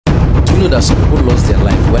know that some people lost their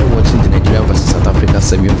life while watching the Nigeria vs South Africa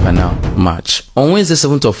semi-final match? On Wednesday,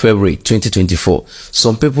 7th of February 2024,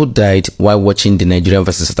 some people died while watching the Nigeria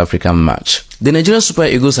vs South Africa match. The Nigerian Super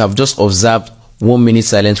Eagles have just observed 1 minute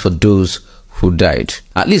silence for those who died.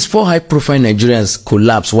 At least 4 high-profile Nigerians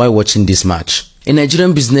collapsed while watching this match. A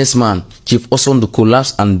Nigerian businessman, Chief Osondo,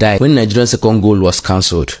 collapsed and died when Nigeria's second goal was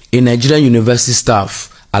cancelled. A Nigerian university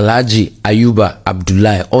staff, Alhaji Ayuba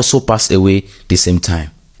Abdullahi, also passed away the same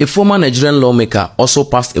time. A former Nigerian lawmaker also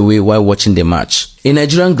passed away while watching the match. A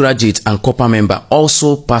Nigerian graduate and corps member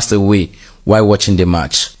also passed away while watching the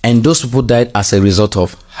match. And those people died as a result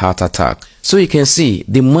of heart attack. So you can see,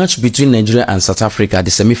 the match between Nigeria and South Africa, the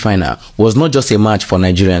semi-final, was not just a match for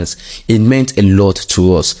Nigerians. It meant a lot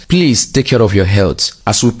to us. Please take care of your health.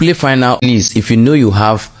 As we play final, please, if you know you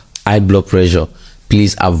have high blood pressure,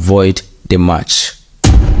 please avoid the match.